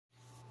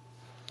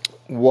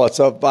What's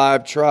up,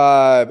 Vibe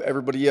Tribe?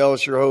 Everybody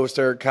else, your host,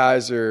 Eric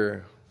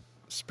Kaiser,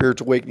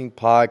 Spiritual Awakening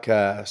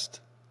Podcast.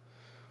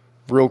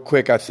 Real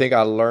quick, I think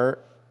I learned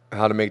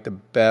how to make the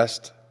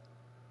best,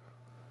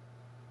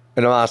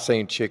 and I'm not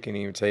saying chicken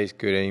even tastes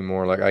good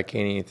anymore. Like, I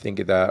can't even think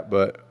of that,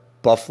 but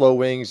buffalo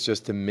wings,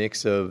 just a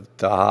mix of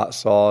the hot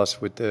sauce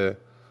with the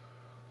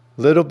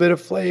little bit of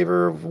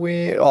flavor of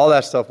wing. All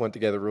that stuff went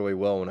together really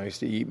well when I used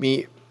to eat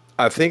meat.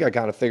 I think I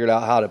kind of figured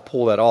out how to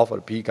pull that off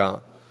with a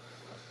pecan.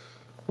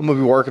 I'm going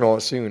to be working on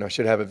it soon. I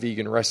should have a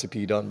vegan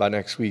recipe done by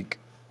next week.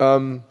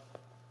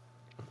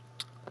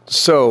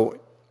 So,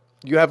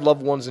 you have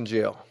loved ones in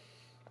jail.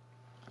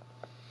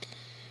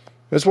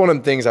 That's one of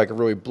the things I can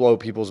really blow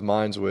people's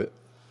minds with.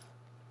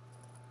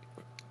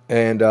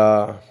 And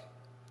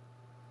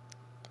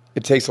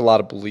it takes a lot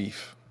of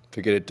belief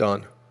to get it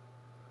done.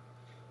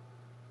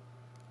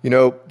 You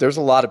know, there's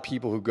a lot of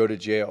people who go to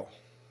jail.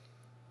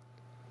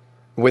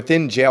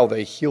 Within jail,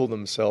 they heal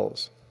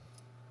themselves.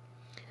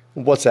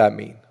 What's that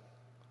mean?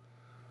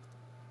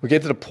 We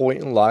get to the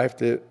point in life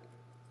that,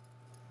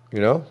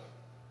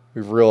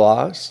 we've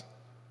realized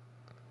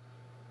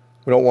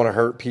we don't want to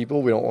hurt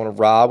people. We don't want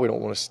to rob. We don't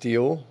want to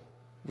steal.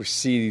 We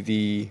see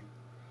the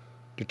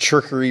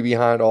trickery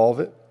behind all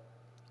of it.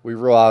 We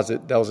realize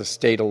that was a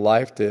state of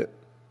life that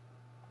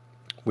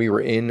we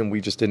were in and we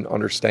just didn't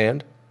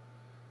understand.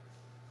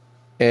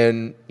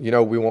 And,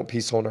 we want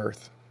peace on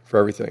earth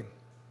for everything.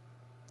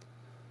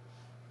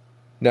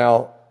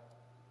 Now,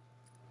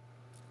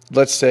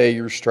 let's say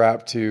you're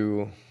strapped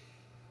to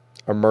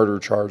a murder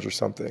charge or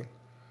something.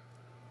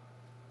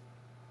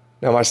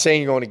 Now, am I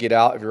saying you're going to get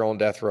out if you're on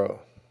death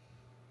row?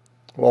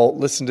 Well,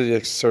 listen to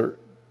the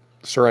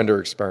surrender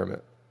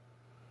experiment.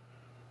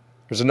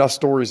 There's enough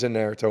stories in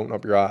there to open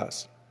up your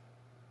eyes.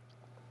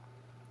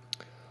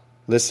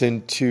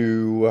 Listen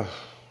to,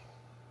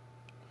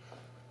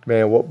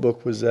 what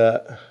book was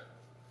that?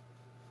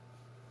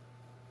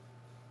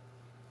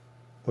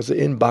 Was it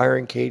in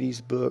Byron Katie's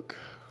book?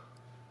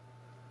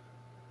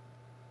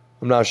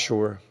 I'm not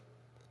sure.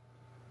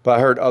 But I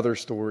heard other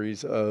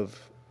stories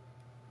of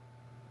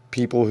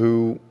people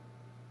who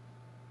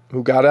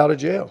got out of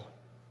jail,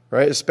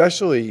 right?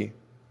 Especially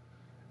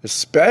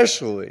if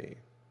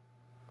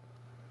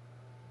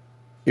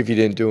you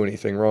didn't do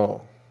anything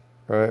wrong,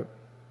 right? And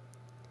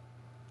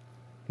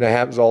that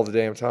happens all the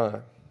damn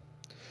time.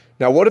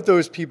 Now, what if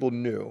those people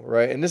knew,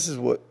 right? And this is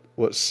what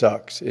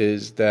sucks,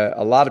 is that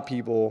a lot of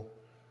people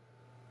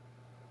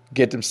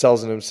get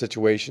themselves in those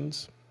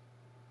situations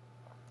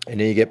and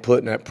then you get put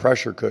in that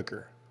pressure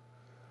cooker.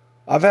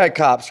 I've had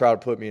cops try to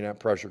put me in that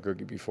pressure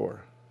cooker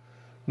before.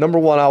 Number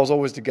one, I was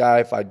always the guy,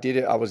 if I did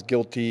it, I was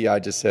guilty. I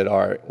just said, all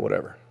right,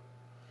 whatever.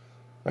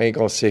 I ain't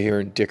going to sit here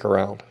and dick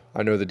around.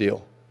 I know the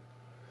deal.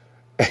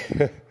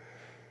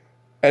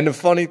 And the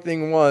funny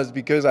thing was,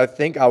 because I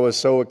think I was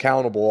so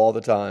accountable all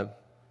the time,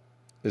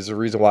 is the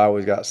reason why I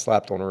always got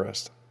slapped on the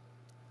wrist.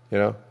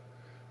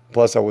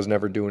 Plus, I was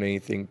never doing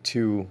anything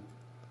too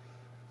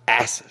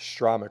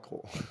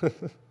astronomical.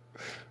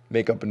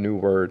 Make up a new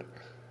word.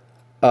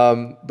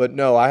 But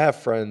no, I have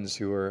friends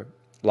who are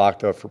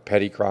locked up for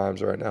petty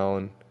crimes right now,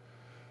 and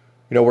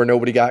where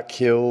nobody got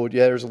killed.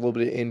 Yeah, there's a little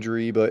bit of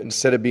injury, but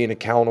instead of being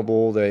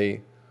accountable,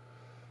 they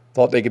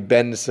thought they could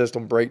bend the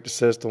system, break the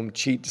system,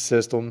 cheat the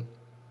system.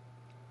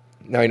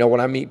 Now, when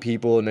I meet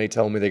people and they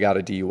tell me they got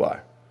a DUI,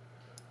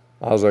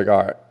 I was like,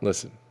 all right,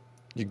 listen,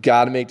 you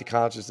got to make the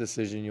conscious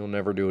decision you'll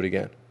never do it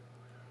again.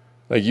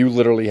 Like, you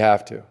literally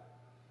have to.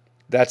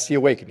 That's the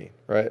awakening,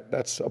 right?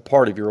 That's a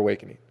part of your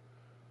awakening.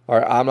 All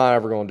right, I'm not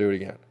ever going to do it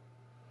again.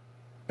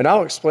 And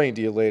I'll explain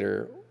to you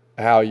later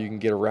how you can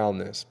get around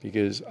this,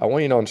 because I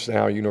want you to understand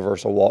how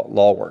universal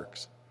law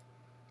works.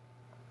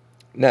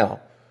 Now,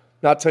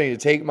 not telling you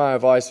to take my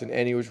advice in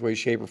any which way,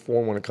 shape, or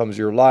form when it comes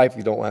to your life.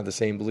 You don't have the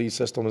same belief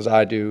system as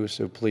I do,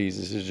 so please,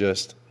 this is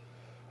just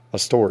a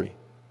story.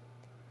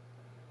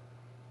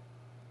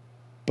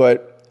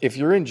 But if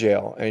you're in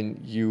jail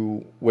and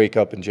you wake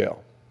up in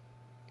jail,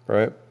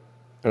 right?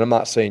 And I'm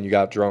not saying you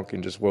got drunk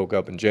and just woke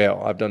up in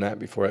jail. I've done that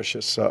before. That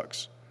shit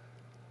sucks.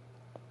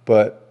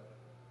 But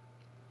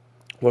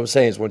what I'm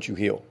saying is, once you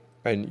heal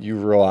and you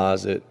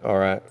realize that, all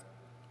right,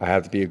 I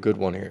have to be a good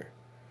one here.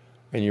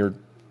 And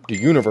the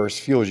universe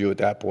feels you at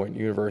that point. The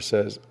universe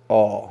says,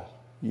 oh,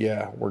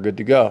 yeah, we're good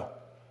to go.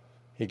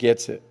 He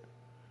gets it.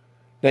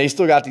 Now, you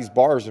still got these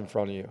bars in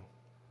front of you.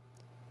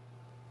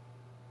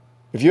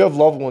 If you have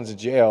loved ones in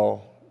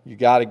jail, you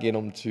got to get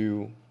them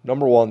to,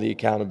 number one, the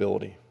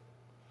accountability.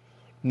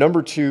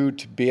 Number two,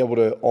 to be able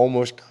to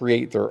almost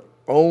create their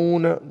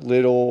own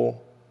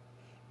little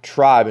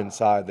tribe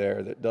inside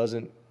there that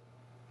doesn't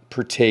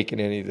partake in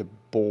any of the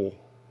bull,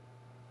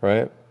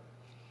 right?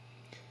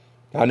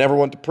 I never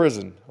went to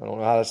prison. I don't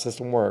know how the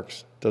system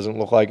works. Doesn't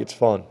look like it's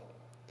fun.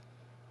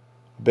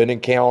 Been in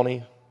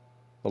county.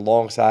 The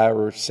longest I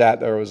ever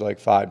sat there was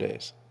like 5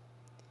 days.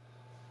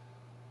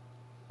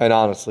 And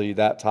honestly,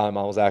 that time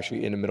I was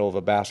actually in the middle of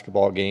a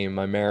basketball game.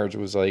 My marriage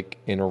was like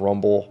in a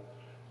rumble.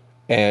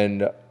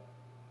 And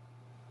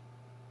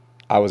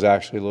I was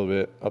actually a little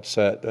bit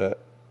upset that,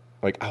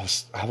 like, I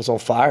was on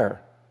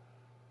fire.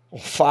 on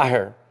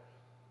fire.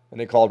 And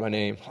they called my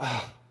name.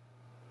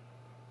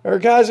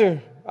 Eric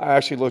Kaiser. I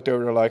actually looked over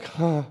and they're like,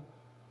 huh.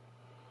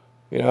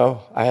 You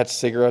know, I had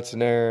cigarettes in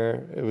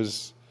there. It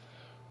was,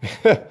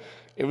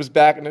 it was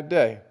back in the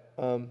day.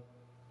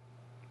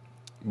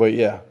 But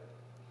yeah.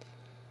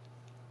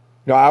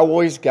 You know, I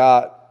always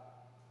got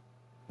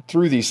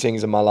through these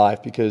things in my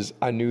life because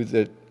I knew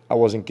that I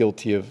wasn't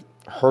guilty of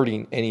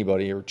hurting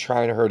anybody or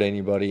trying to hurt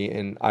anybody.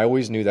 And I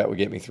always knew that would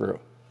get me through.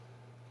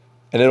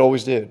 And it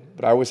always did.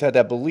 But I always had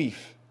that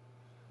belief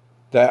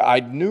that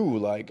I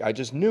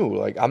just knew,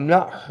 like, I'm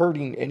not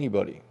hurting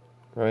anybody,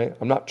 right?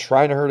 I'm not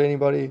trying to hurt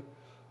anybody.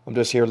 I'm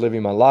just here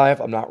living my life.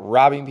 I'm not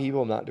robbing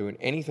people. I'm not doing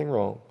anything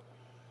wrong.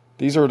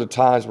 These are the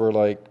times where,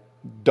 like,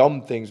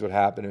 dumb things would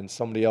happen and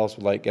somebody else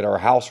would, like, get our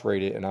house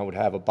raided and I would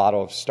have a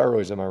bottle of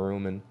steroids in my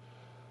room and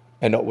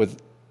end up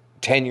with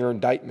 10-year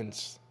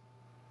indictments.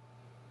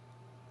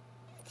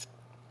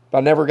 But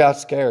I never got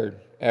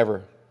scared,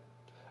 ever.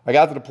 I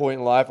got to the point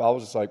in life I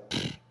was just like,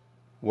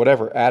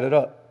 whatever, add it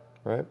up,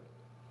 right?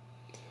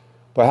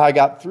 But how I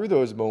got through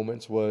those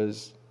moments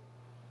was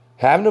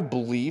having a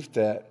belief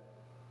that,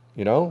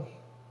 you know,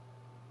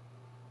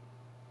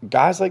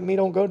 guys like me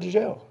don't go to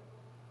jail.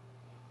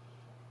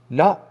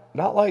 Not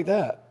like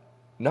that.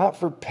 Not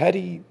for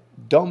petty,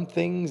 dumb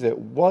things that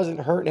wasn't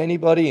hurting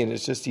anybody, and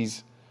it's just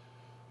these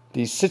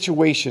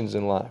situations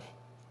in life.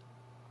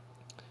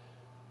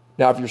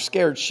 Now, if you're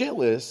scared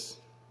shitless,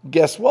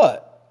 guess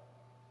what?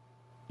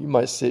 You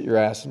might sit your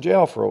ass in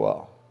jail for a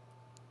while.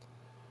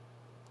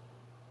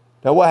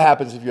 Now, what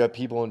happens if you have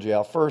people in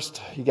jail?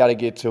 First, you got to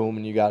get to them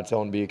and you got to tell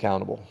them to be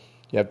accountable.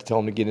 You have to tell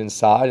them to get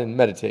inside and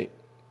meditate.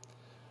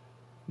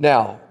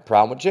 Now,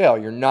 problem with jail,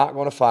 you're not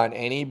going to find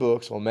any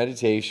books on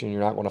meditation.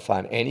 You're not going to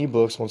find any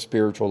books on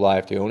spiritual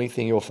life. The only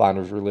thing you'll find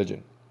is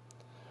religion.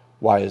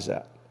 Why is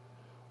that?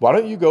 Why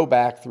don't you go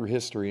back through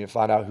history and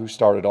find out who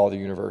started all the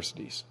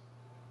universities?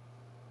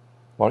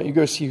 Why don't you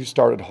go see who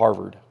started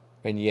Harvard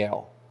and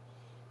Yale?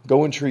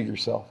 Go intrigue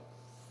yourself.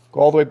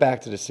 Go all the way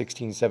back to the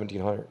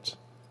 1700s.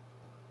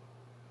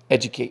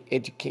 Educate,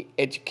 educate,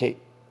 educate.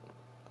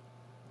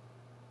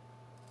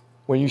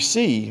 When you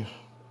see,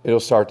 it'll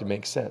start to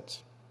make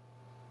sense.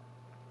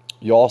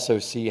 You also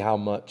see how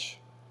much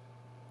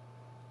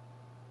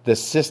the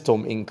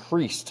system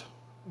increased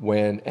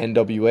when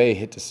NWA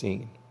hit the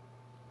scene.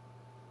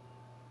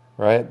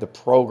 Right? The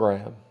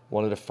program,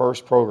 one of the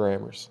first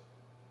programmers.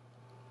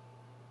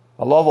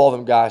 I love all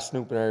them guys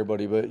snooping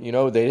everybody, but you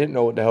know, they didn't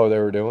know what the hell they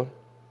were doing.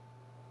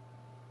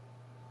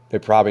 They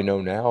probably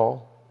know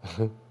now.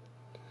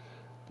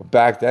 But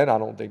back then, I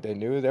don't think they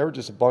knew. They were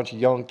just a bunch of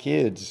young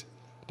kids.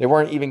 They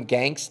weren't even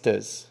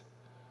gangsters.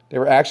 They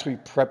were actually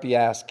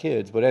preppy-ass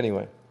kids. But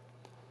anyway,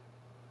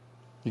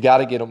 you got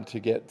to get them to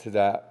get to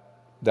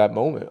that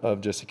moment of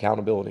just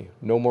accountability.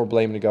 No more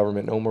blaming the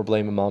government. No more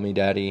blaming mommy,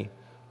 daddy.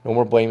 No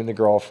more blaming the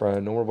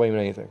girlfriend. No more blaming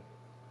anything.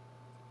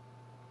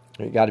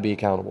 You got to be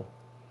accountable.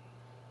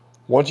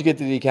 Once you get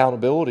to the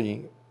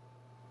accountability,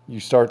 you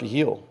start to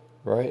heal,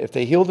 right? If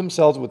they heal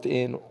themselves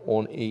within,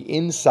 on the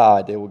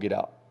inside, they will get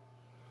out.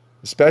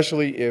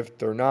 Especially if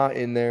they're not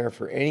in there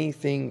for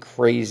anything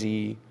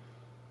crazy,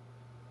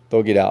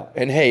 they'll get out.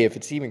 And hey, if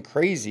it's even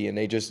crazy and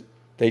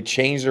they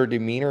change their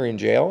demeanor in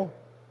jail,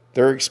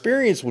 their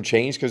experience will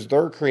change because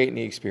they're creating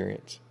the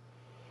experience.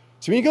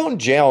 So when you go in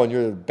jail and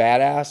you're a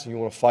badass and you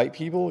want to fight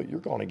people, you're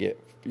going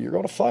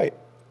to fight.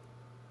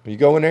 When you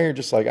go in there, you're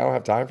just like, I don't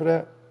have time for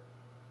that.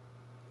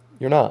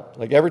 You're not.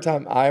 Like every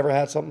time I ever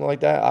had something like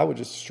that, I would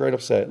just straight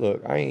up say,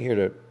 look, I ain't here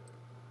to,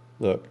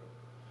 look,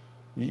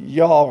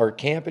 y'all are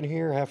camping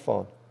here, have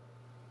fun.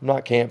 I'm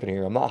not camping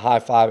here. I'm not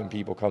high-fiving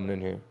people coming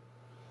in here.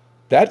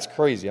 That's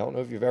crazy. I don't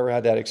know if you've ever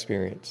had that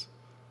experience.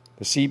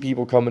 To see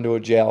people come into a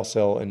jail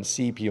cell and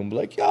see people and be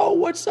like, yo,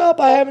 what's up?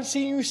 I haven't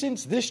seen you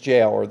since this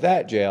jail or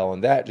that jail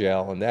and that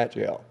jail and that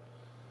jail.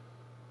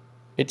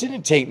 It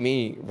didn't take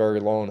me very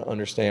long to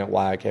understand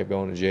why I kept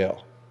going to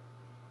jail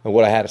and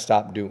what I had to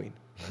stop doing.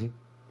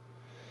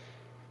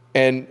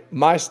 And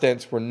my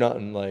stints were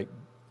nothing like,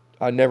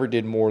 I never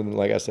did more than,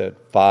 like I said,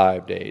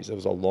 5 days. It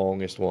was the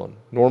longest one.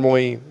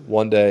 Normally,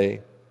 1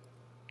 day,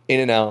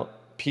 in and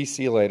out, peace,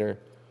 see you later.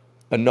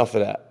 Enough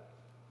of that.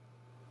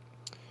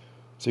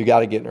 So you got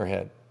to get in her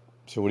head.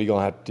 So what are you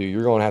going to have to do?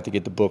 You're going to have to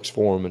get the books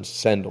for them and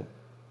send them.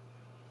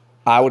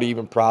 I would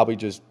even probably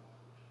just,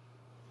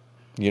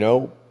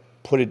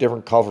 put a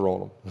different cover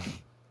on them.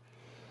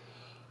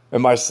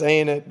 Am I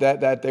saying it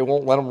that they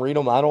won't let them read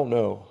them? I don't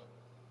know.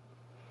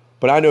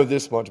 But I know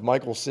this much.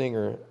 Michael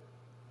Singer,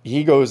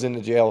 he goes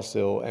into jail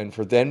still, and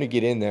for them to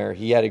get in there,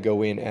 he had to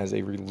go in as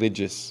a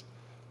religious,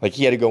 like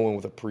he had to go in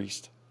with a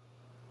priest.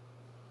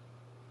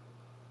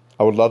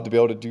 I would love to be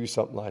able to do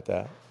something like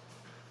that.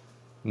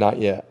 Not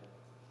yet.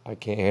 I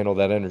can't handle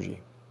that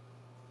energy.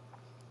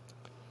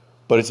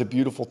 But it's a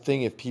beautiful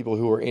thing if people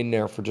who are in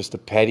there for just the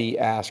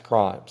petty-ass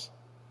crimes,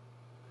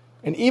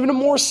 and even the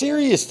more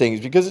serious things,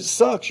 because it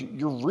sucks,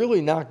 you're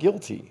really not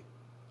guilty.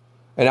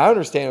 And I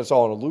understand it's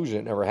all an illusion.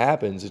 It never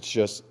happens. It's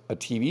just a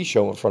TV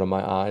show in front of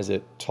my eyes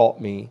that taught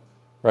me,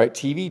 right?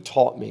 TV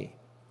taught me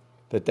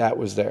that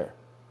was there.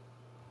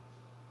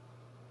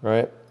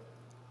 right?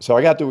 So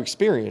I got to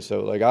experience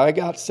though. Like I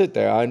got to sit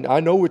there. I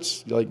know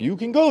it's like you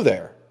can go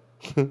there.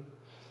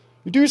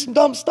 You do some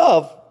dumb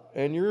stuff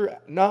and you're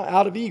not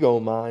out of ego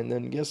mind,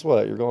 then guess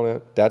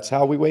what? That's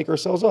how we wake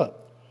ourselves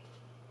up.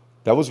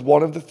 That was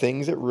one of the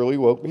things that really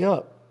woke me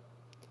up.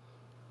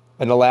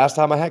 And the last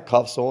time I had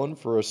cuffs on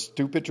for a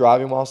stupid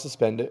driving while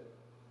suspended,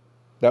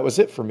 that was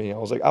it for me. I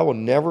was like, I will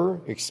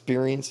never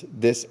experience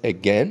this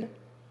again.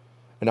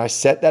 And I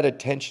set that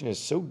attention as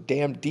so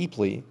damn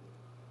deeply.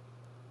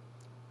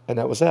 And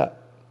that was that.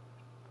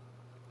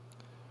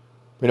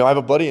 I have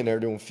a buddy in there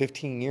doing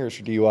 15 years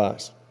for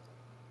DUIs.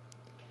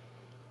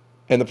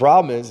 And the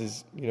problem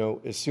is,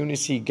 as soon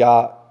as he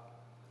got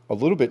a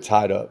little bit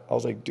tied up, I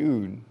was like,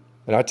 dude,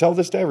 and I tell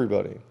this to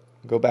everybody,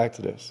 go back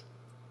to this.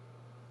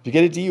 If you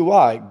get a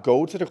DUI,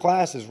 go to the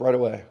classes right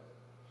away.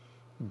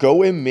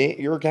 Go admit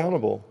you're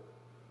accountable.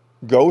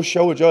 Go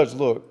show a judge,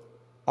 look,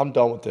 I'm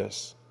done with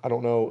this. I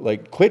don't know,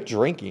 quit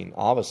drinking,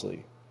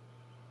 obviously.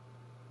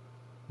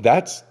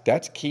 That's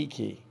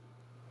key.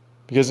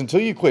 Because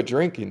until you quit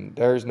drinking,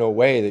 there's no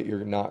way that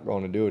you're not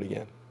going to do it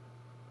again.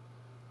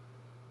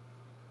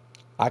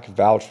 I can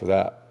vouch for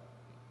that.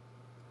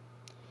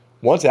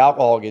 Once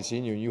alcohol gets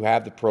in you and you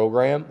have the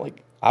program,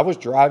 I was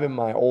driving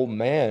my old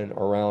man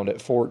around at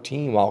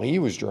 14 while he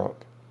was drunk.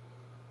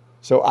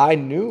 So I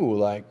knew,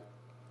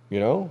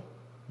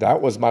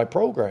 that was my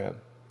program.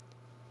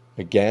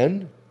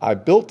 Again, I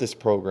built this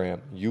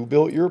program. You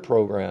built your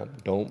program.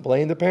 Don't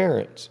blame the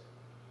parents.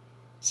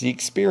 It's the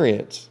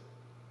experience.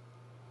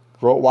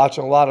 Grew up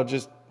watching a lot of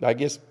just,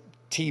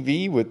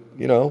 TV with,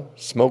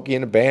 Smokey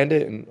and the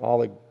Bandit and all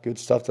the good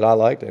stuff that I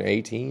liked, and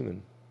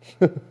A-Team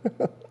and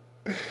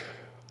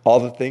all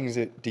the things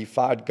that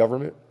defied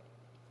government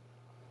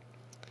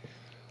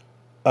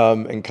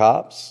and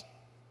cops.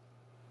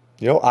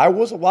 I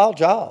was a wild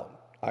child.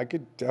 I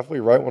could definitely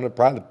write one of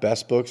probably the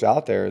best books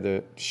out there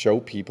that show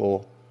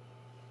people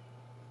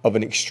of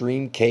an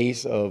extreme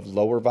case of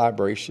lower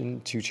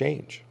vibration to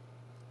change.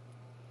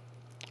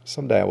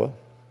 Someday I will.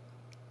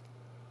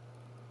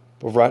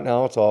 But right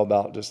now, it's all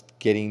about just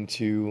getting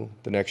to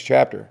the next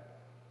chapter.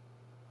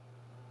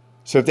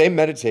 So if they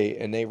meditate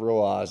and they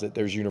realize that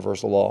there's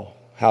universal law,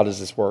 how does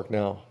this work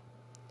now?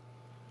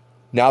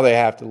 Now they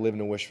have to live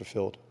in a wish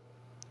fulfilled.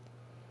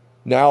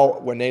 Now,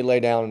 when they lay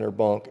down in their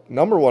bunk,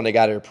 number one, they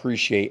got to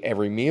appreciate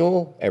every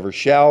meal, every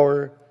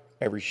shower,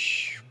 every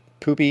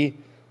poopy,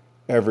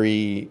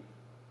 everything,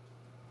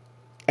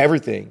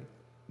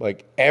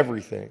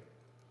 everything.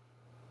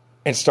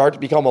 And start to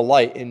become a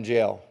light in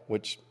jail,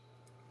 which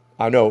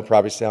I know it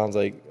probably sounds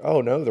like,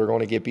 oh no, they're going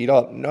to get beat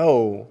up.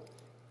 No,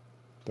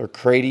 they're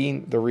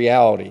creating the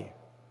reality,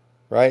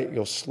 right?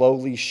 You'll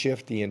slowly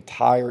shift the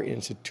entire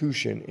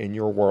institution in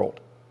your world.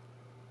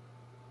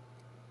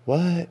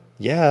 What?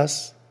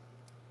 Yes.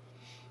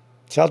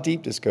 That's how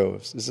deep this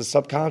goes. This is a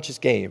subconscious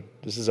game.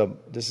 This is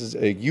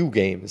a you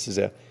game. This is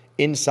a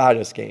inside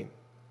us game.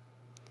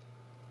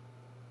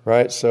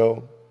 Right?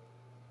 So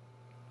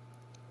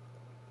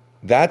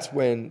that's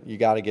when you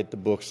got to get the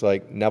books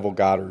like Neville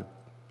Goddard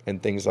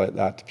and things like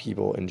that to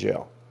people in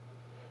jail.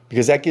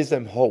 Because that gives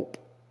them hope.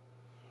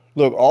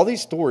 Look, all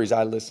these stories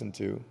I listened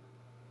to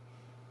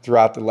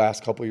throughout the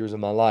last couple of years of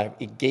my life,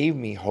 it gave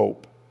me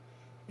hope.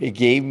 It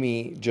gave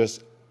me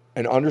just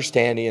an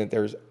understanding that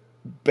there's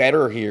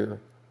better here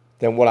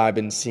than what I've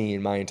been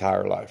seeing my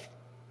entire life.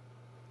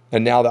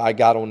 And now that I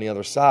got on the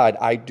other side,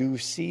 I do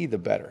see the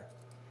better.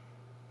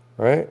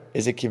 Right?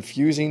 Is it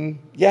confusing?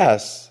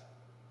 Yes.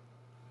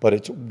 But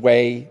it's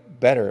way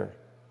better.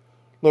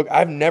 Look,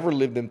 I've never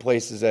lived in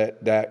places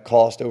that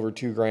cost over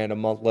 $2,000 a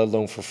month, let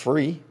alone for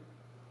free.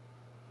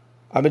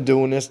 I've been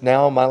doing this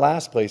now. My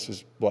last place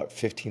was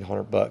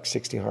 $1,500,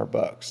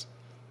 $1,600.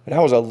 And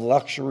that was a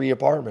luxury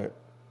apartment.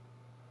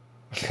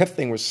 That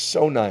thing was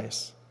so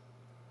nice.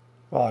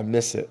 Oh, I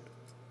miss it.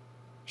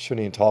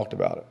 Shouldn't even talked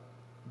about it.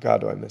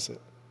 God, do I miss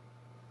it.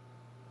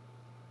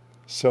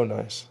 So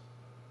nice.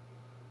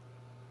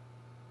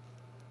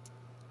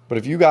 But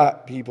if you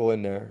got people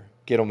in there,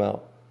 get them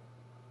out.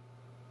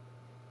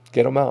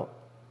 Get them out.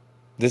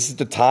 This is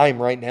the time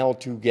right now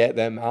to get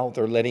them out.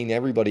 They're letting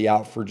everybody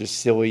out for just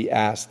silly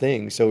ass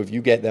things. So if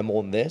you get them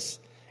on this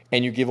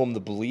and you give them the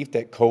belief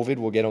that COVID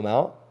will get them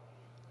out,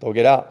 they'll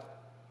get out.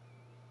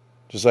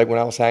 Just like when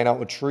I was hanging out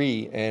with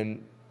Tree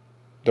and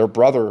their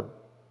brother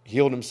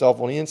healed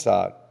himself on the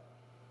inside.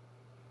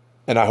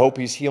 And I hope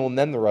he's healing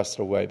them the rest of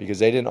the way because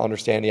they didn't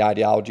understand the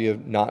ideology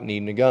of not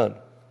needing a gun.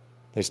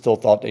 They still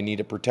thought they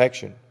needed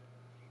protection.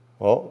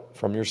 Well,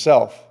 from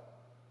yourself.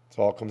 That's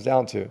all it comes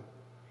down to.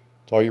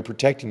 It's all you're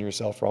protecting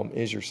yourself from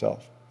is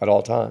yourself at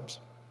all times.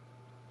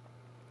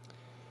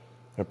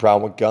 And the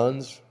problem with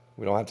guns,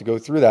 we don't have to go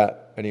through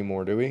that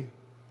anymore, do we?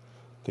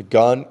 The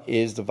gun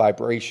is the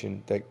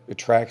vibration that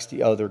attracts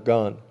the other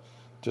gun.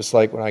 Just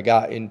like when I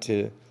got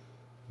into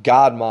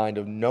God mind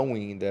of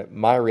knowing that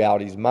my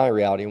reality is my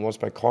reality, and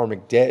once my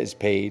karmic debt is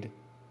paid,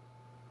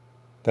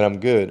 then I'm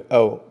good.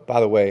 Oh, by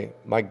the way,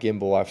 my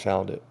gimbal, I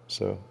found it.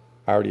 So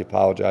I already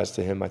apologized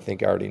to him. I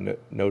think I already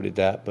noted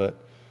that, but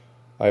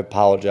I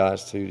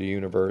apologize to the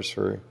universe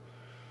for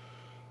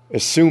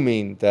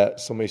assuming that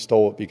somebody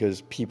stole it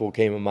because people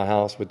came in my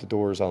house with the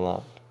doors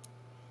unlocked.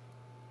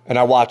 And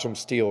I watch them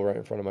steal right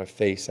in front of my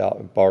face out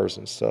in bars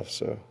and stuff.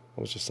 So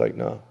I was just like,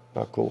 no,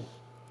 not cool.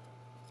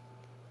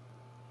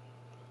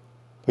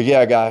 But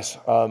yeah, guys,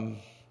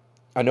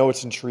 I know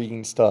it's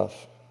intriguing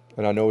stuff,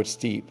 and I know it's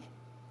deep.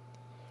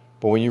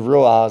 But when you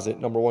realize that,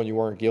 number one, you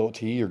weren't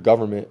guilty, your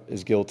government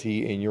is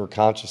guilty in your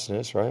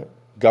consciousness, right?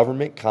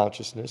 Government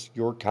consciousness,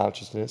 your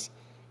consciousness,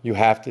 you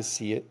have to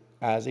see it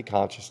as a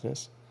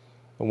consciousness.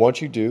 And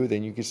once you do,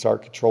 then you can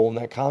start controlling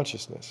that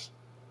consciousness.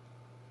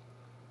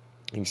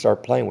 You can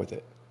start playing with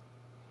it.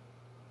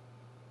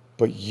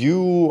 But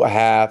you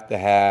have to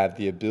have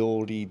the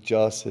ability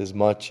just as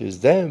much as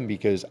them,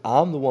 because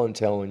I'm the one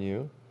telling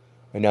you,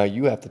 and now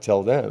you have to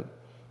tell them.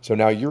 So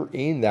now you're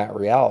in that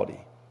reality.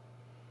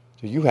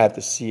 So you have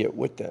to see it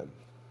with them.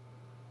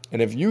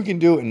 And if you can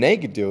do it and they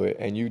can do it,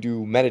 and you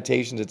do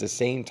meditations at the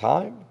same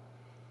time,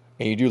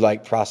 and you do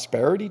like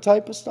prosperity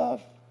type of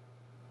stuff,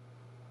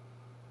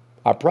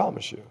 I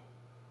promise you,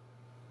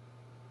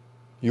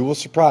 you will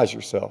surprise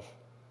yourself.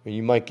 And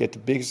you might get the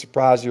biggest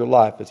surprise of your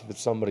life if it's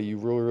somebody you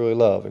really, really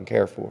love and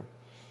care for.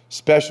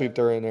 Especially if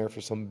they're in there for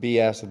some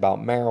BS about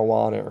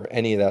marijuana or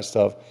any of that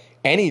stuff.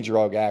 Any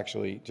drug,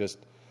 actually, just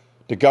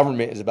the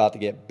government is about to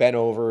get bent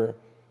over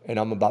and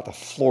I'm about to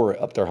floor it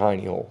up their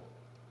hiney hole.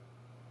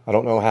 I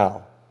don't know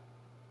how.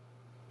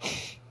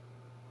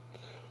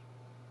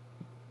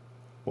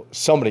 Well,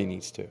 somebody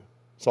needs to.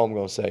 That's all I'm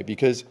going to say.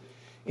 Because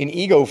in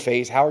ego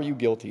phase, how are you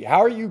guilty? How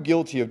are you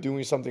guilty of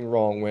doing something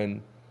wrong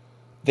when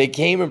they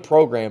came and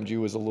programmed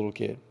you as a little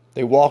kid?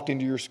 They walked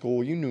into your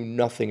school. You knew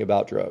nothing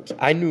about drugs.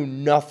 I knew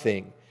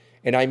nothing,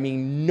 and I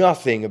mean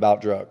nothing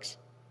about drugs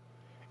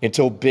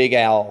until Big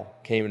Al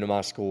came into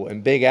my school.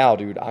 And Big Al,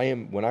 dude,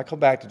 when I come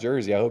back to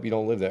Jersey, I hope you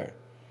don't live there.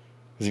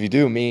 Because if you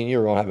do, me and you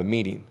are going to have a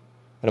meeting.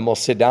 And I'm going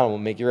to sit down and I'm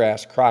going to make your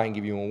ass cry and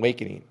give you an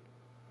awakening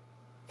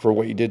for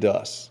what you did to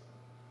us.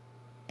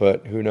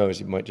 But who knows?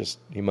 He might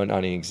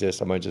not even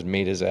exist. I might just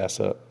made his ass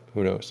up.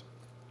 Who knows?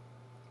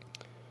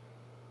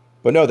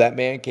 But no, that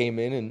man came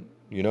in and,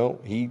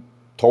 he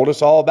told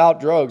us all about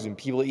drugs and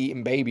people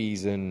eating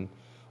babies and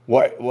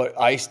what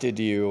ice did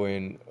to you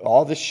and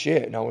all this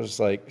shit. And I was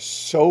like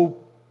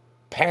so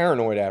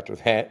paranoid after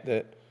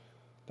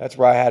that's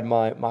where I had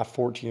my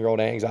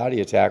 14-year-old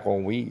anxiety attack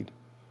on weed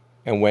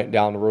and went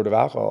down the road of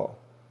alcohol.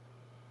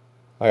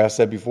 Like I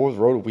said before, the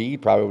road of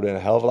weed probably would have been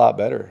a hell of a lot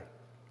better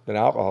than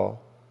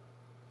alcohol.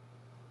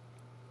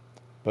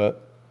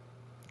 But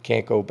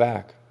can't go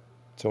back.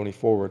 It's only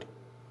forward.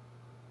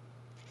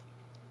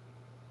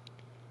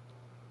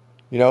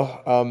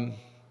 A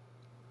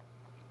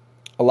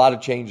lot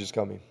of change is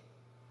coming.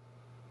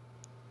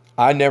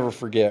 I never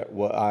forget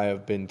what I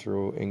have been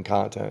through in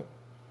content.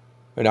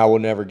 And I will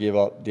never give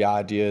up the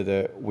idea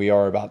that we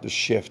are about to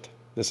shift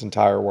this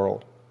entire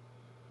world.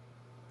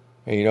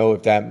 And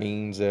if that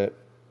means that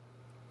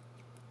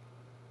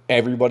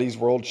everybody's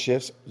world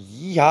shifts,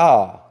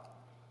 yeah.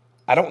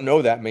 I don't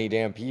know that many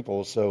damn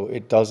people, so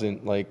it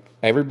doesn't,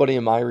 everybody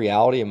in my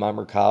reality, in my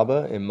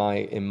Merkaba, in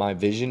my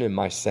vision, in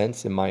my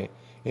sense, in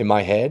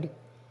my head,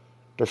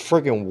 they're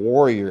friggin'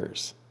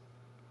 warriors.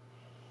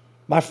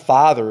 My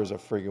father is a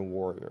friggin'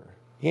 warrior.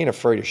 He ain't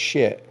afraid of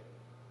shit.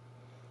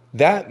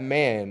 That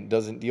man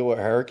doesn't deal with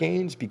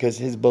hurricanes because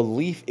his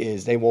belief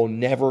is they will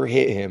never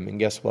hit him. And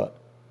guess what?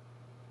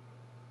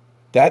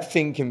 That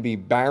thing can be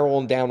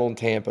barreling down on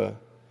Tampa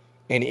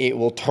and it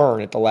will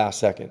turn at the last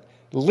second.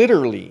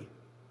 Literally,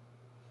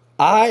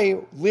 I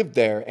lived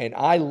there and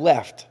I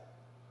left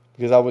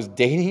because I was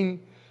dating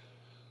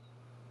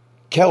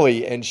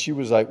Kelly and she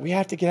was like, we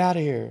have to get out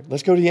of here.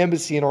 Let's go to the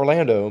embassy in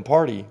Orlando and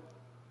party.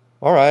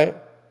 All right.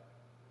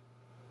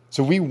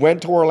 So we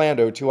went to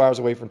Orlando, 2 hours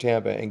away from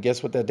Tampa, and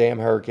guess what that damn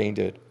hurricane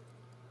did?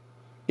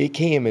 It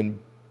came and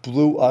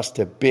blew us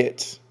to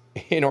bits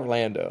in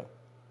Orlando.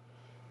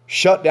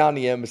 Shut down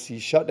the embassy,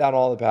 shut down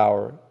all the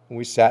power, and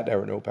we sat there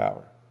with no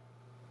power.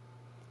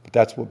 But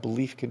that's what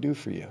belief can do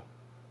for you.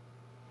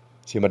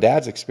 See, my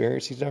dad's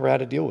experience, he's never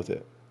had to deal with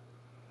it.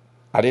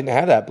 I didn't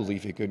have that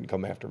belief he couldn't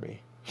come after me.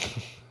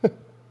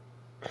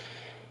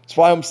 That's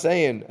why I'm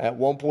saying at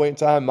one point in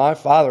time, my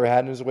father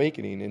had his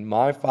awakening. In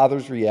my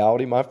father's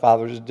reality, my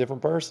father's a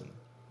different person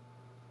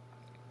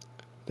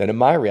than in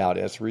my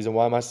reality. That's the reason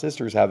why my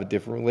sisters have a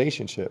different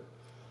relationship.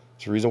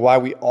 It's the reason why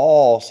we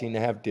all seem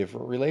to have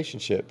different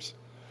relationships.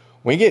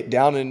 When you get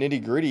down to the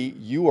nitty gritty,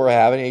 you are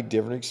having a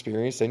different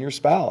experience than your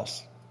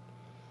spouse.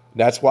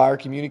 That's why our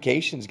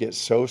communications get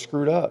so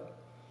screwed up.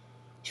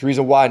 It's the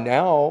reason why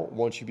now,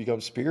 once you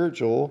become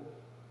spiritual,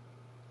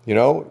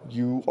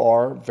 you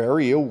are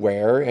very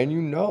aware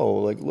and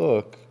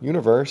look,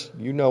 universe,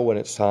 when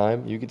it's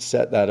time. You could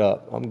set that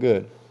up. I'm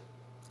good.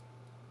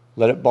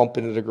 Let it bump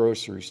into the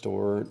grocery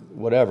store or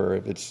whatever.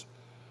 If it's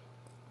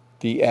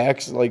the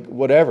ex,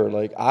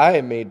 whatever.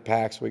 I made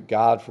pacts with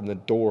God from the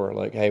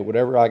door. Hey,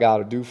 whatever I got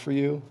to do for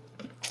you,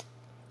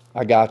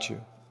 I got you.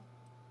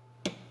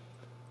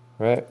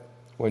 Right?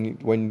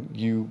 When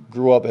you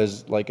grew up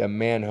as a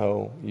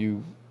man-ho,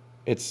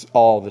 it's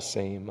all the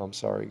same. I'm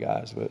sorry,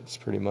 guys, but it's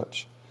pretty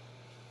much.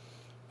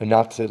 And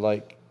not to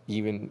like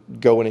even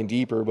go any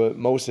deeper, but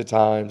most of the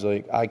times,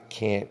 like, I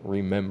can't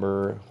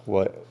remember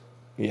what,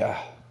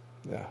 yeah,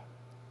 yeah.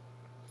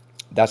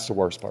 That's the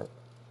worst part.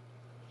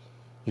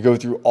 You go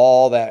through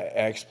all that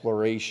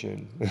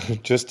exploration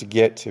just to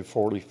get to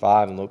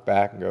 45 and look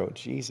back and go,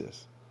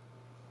 Jesus,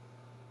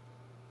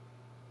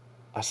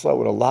 I slept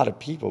with a lot of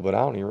people, but I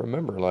don't even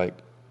remember. Like,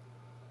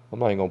 I'm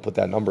not even going to put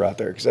that number out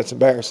there because that's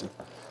embarrassing.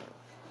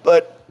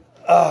 But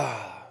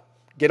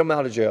get them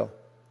out of jail.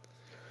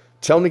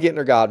 Tell them to get in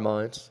their God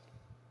minds.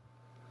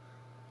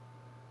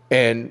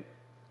 And,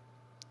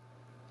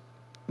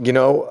 you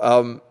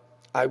know,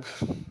 I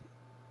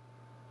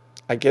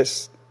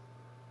guess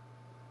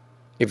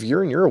if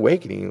you're in your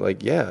awakening,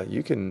 like, yeah,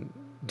 you can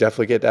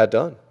definitely get that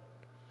done.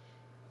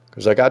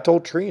 Because like I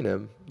told Tree and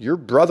him, your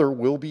brother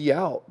will be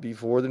out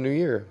before the new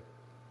year.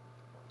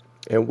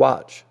 And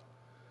watch.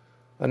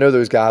 I know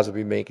those guys will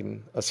be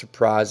making a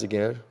surprise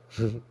again.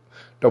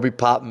 They'll be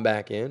popping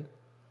back in.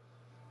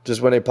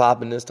 Just when they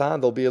pop in this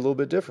time, they'll be a little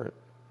bit different.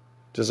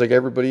 Just like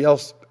everybody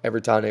else,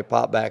 every time they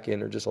pop back in,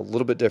 they're just a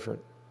little bit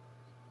different.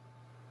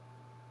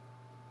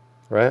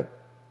 Right?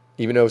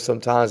 Even though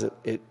sometimes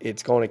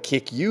it's going to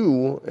kick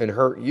you and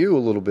hurt you a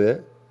little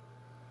bit,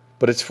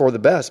 but it's for the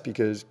best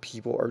because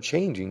people are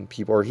changing,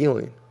 people are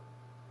healing.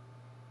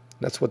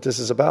 That's what this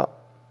is about.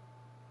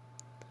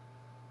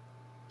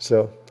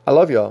 So I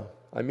love y'all.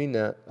 I mean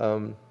that.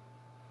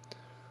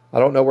 I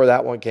don't know where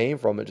that one came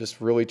from. It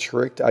just really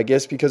tricked, I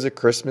guess, because of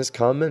Christmas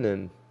coming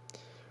and,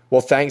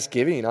 well,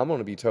 Thanksgiving, I'm going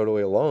to be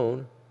totally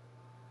alone.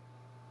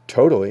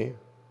 Totally.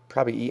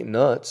 Probably eating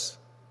nuts.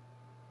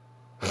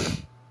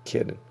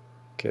 Kidding.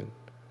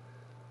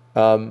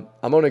 I'm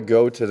going to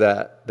go to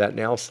that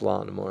nail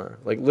salon tomorrow.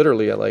 Like,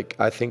 literally,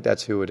 I think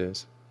that's who it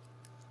is.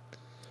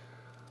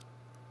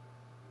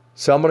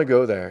 So I'm going to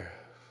go there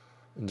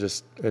and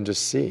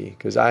just see,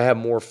 because I have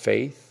more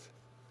faith.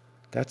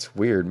 That's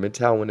weird.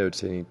 Midtown Window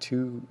Tinting,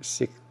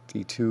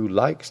 262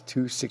 likes,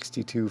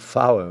 262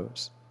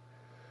 follows.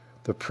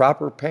 The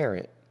Proper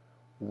Parent,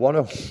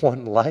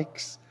 101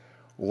 likes,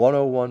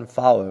 101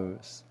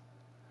 follows.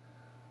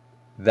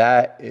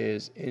 That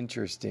is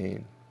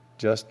interesting.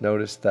 Just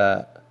noticed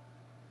that.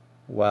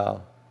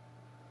 Wow.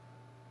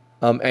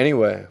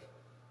 Anyway,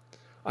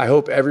 I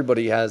hope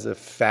everybody has a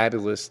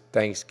fabulous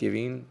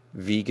Thanksgiving,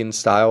 vegan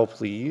style,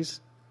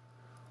 please.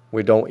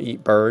 We don't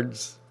eat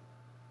birds,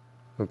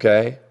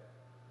 okay?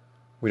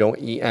 We don't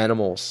eat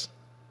animals,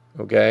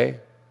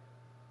 okay?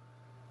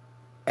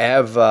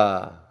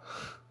 Eva.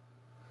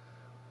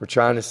 We're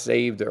trying to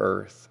save the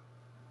earth,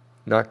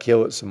 not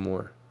kill it some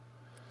more.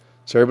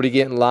 So everybody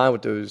get in line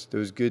with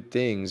those good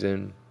things.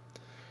 And,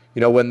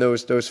 you know, when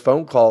those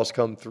phone calls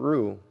come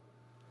through,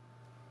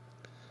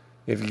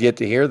 if you get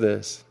to hear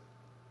this,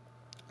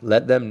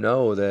 let them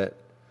know that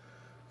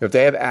if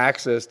they have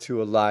access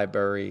to a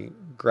library,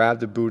 grab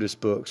the Buddhist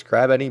books.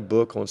 Grab any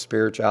book on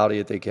spirituality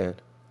that they can.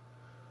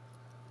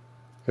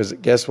 Because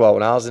guess what?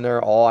 When I was in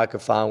there, all I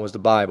could find was the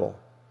Bible.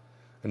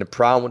 And the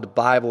problem with the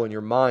Bible in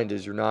your mind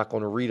is you're not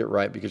going to read it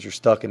right because you're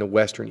stuck in the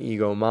Western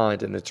ego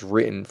mind, and it's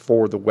written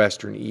for the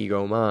Western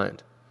ego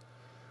mind.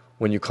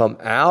 When you come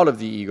out of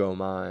the ego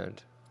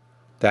mind,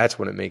 that's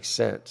when it makes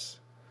sense.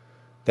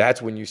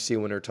 That's when you see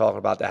when they're talking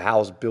about the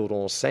house built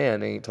on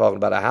sand. They ain't talking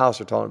about a house.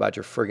 They're talking about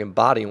your friggin'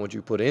 body and what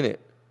you put in it.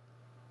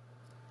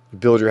 You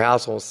build your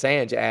house on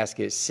sand, your ass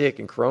gets sick,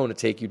 and corona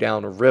take you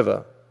down the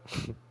river.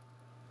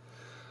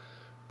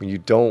 When you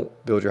don't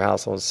build your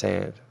house on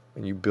sand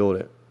and you build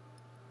it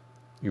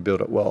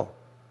well.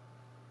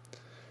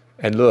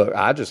 And look,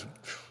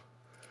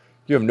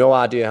 you have no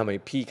idea how many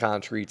pecan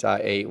treats I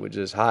ate with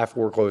just high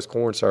fructose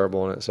corn syrup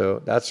on it.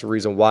 So that's the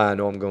reason why I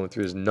know I'm going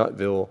through this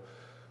Nutville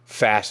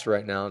fast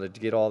right now, to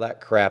get all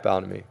that crap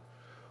out of me.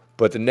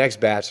 But the next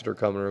batch that are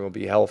coming are going to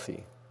be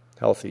healthy,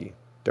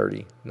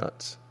 dirty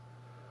nuts.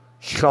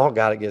 Y'all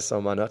got to get some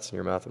of my nuts in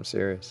your mouth. I'm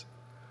serious.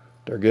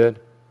 They're good.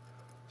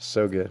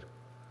 So good.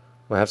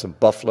 I'm going to have some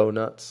buffalo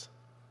nuts.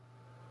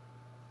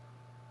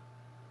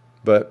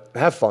 But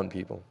have fun,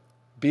 people.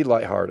 Be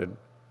lighthearted.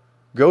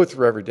 Go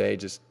through every day.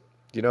 Just,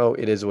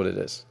 it is what it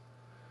is.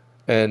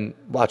 And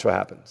watch what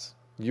happens.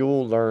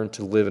 You'll learn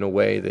to live in a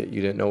way that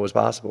you didn't know was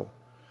possible.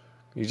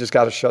 You just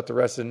got to shut the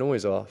rest of the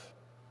noise off,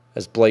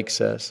 as Blake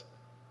says.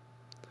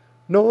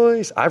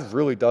 Noise. I've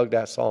really dug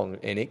that song,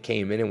 and it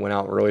came in and went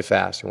out really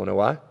fast. You want to know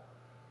why?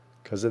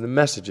 Because of the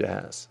message it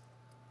has.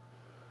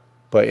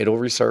 But it'll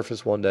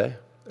resurface one day,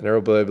 and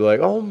everybody will be like,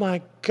 oh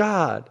my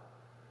God.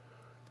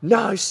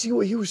 Now I see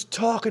what he was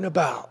talking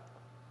about.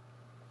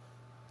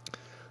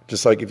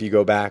 Just like if you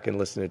go back and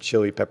listen to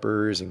Chili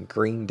Peppers and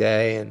Green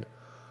Day and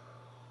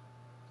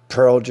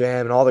Pearl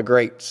Jam and all the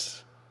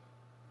greats.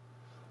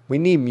 We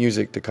need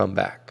music to come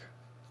back.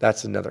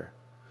 That's another.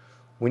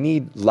 We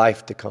need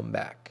life to come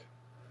back.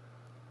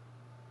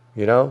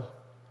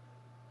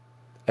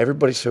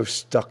 Everybody's so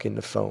stuck in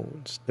the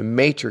phones. The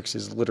Matrix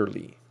is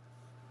literally,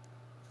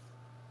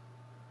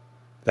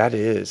 that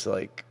is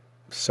like,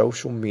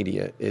 social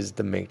media is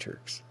the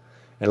Matrix.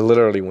 And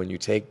literally when you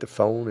take the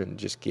phone and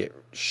just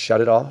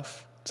shut it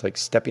off, it's like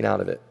stepping out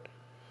of it.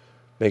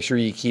 Make sure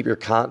you keep your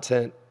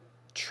content,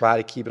 try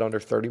to keep it under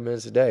 30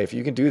 minutes a day. If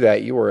you can do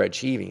that, you are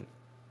achieving.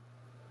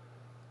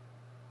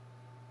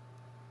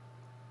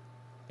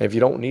 And if you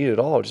don't need it at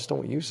all, just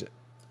don't use it.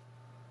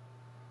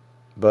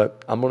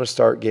 But I'm going to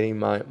start getting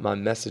my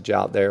message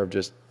out there of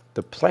just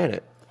the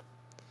planet.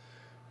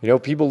 You know,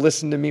 people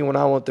listen to me when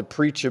I want to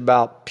preach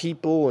about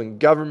people and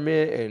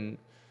government and,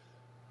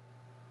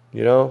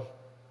 you know,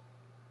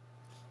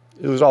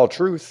 it was all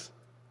truth.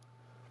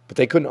 But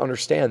they couldn't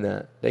understand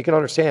that. They can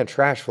understand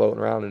trash floating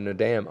around in a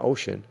damn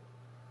ocean,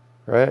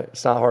 right?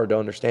 It's not hard to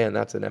understand.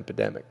 That's an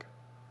epidemic.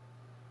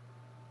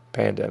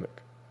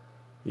 Pandemic.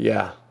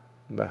 Yeah,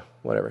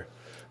 whatever.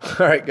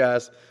 All right,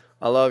 guys.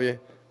 I love you.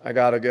 I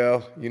got to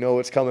go. You know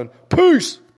what's coming. Peace.